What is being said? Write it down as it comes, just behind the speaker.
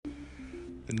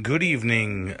Good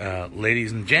evening,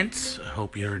 ladies and gents. I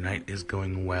hope your night is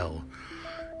going well.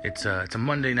 It's a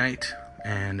Monday night,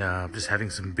 and just having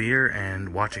some beer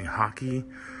and watching hockey,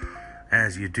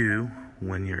 as you do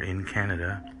when you're in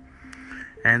Canada.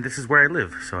 And this is where I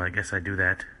live, so I guess I do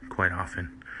that quite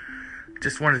often.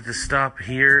 Just wanted to stop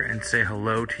here and say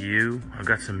hello to you. I've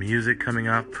got some music coming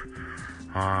up.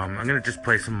 I'm gonna just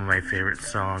play some of my favorite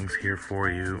songs here for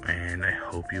you, and I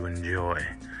hope you enjoy.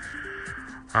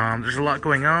 There's a lot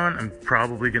going on. I'm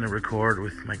probably going to record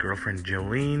with my girlfriend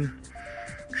Jolene.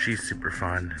 She's super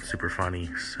fun, super funny,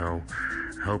 so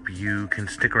I hope you can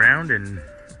stick around, and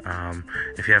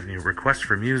if you have any requests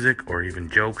for music or even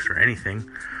jokes or anything,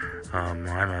 I'm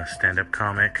a stand-up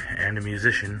comic and a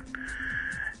musician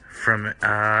from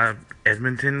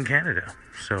Edmonton, Canada.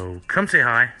 So come say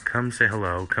hi, come say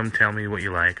hello, come tell me what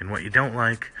you like and what you don't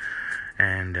like,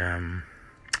 and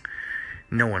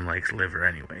no one likes liver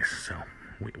anyways, so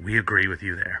we agree with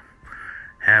you there.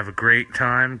 Have a great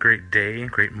time, great day,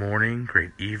 great morning, great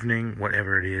evening,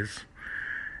 whatever it is.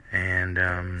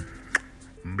 And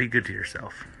be good to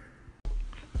yourself.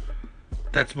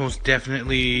 That's most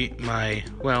definitely my,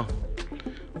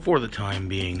 for the time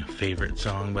being, favorite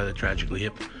song by the Tragically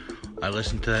Hip. I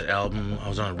listened to that album. I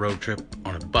was on a road trip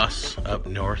on a bus up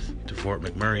north to Fort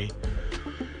McMurray,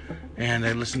 and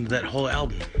I listened to that whole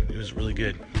album. It was really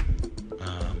good.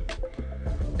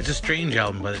 It's a strange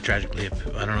album by the Tragically Hip.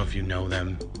 I don't know if you know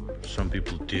them. Some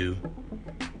people do.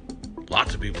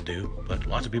 Lots of people do, but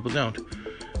lots of people don't.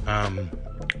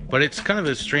 But it's kind of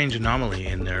a strange anomaly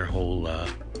in their whole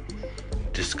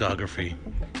discography.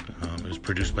 It was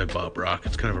produced by Bob Rock.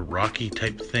 It's kind of a rocky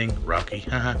type thing. Rocky,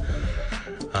 haha.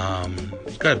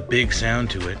 It's got a big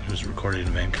sound to it. It was recorded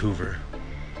in Vancouver.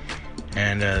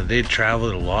 And they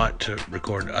traveled a lot to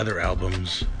record other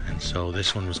albums, and so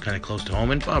this one was kind of close to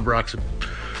home. And Bob Rock's,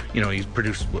 he's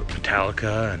produced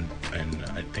Metallica and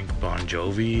I think Bon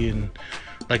Jovi, and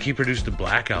he produced the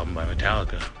Black Album by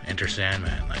Metallica, Enter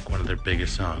Sandman, one of their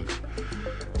biggest songs.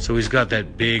 So he's got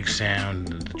that big sound.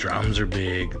 The drums are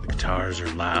big, the guitars are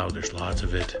loud. There's lots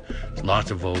of it,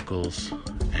 lots of vocals,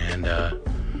 and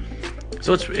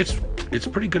so it's a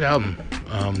pretty good album.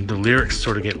 The lyrics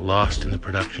sort of get lost in the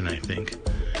production, I think.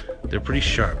 They're pretty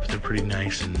sharp. They're pretty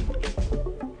nice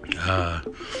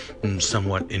and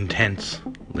somewhat intense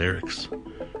lyrics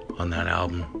on that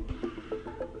album.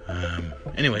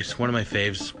 Anyways, one of my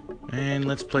faves. And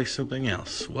let's play something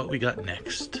else. What we got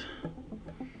next?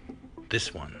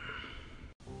 This one.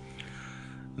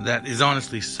 That is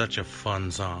honestly such a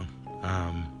fun song.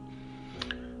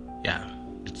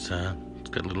 It's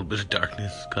got a little bit of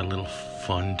darkness. It's got a little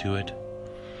fun to it.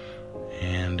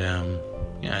 And,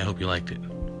 I hope you liked it.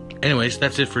 Anyways,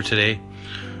 that's it for today.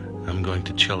 I'm going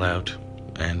to chill out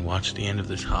and watch the end of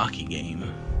this hockey game.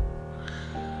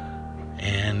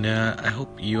 And, I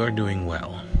hope you are doing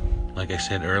well. Like I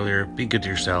said earlier, be good to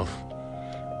yourself.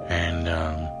 And,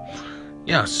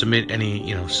 submit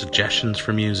any, suggestions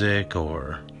for music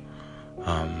or,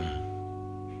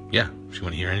 if you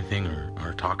want to hear anything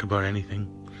or talk about anything,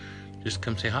 just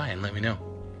come say hi and let me know.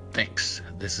 Thanks.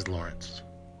 This is Lawrence.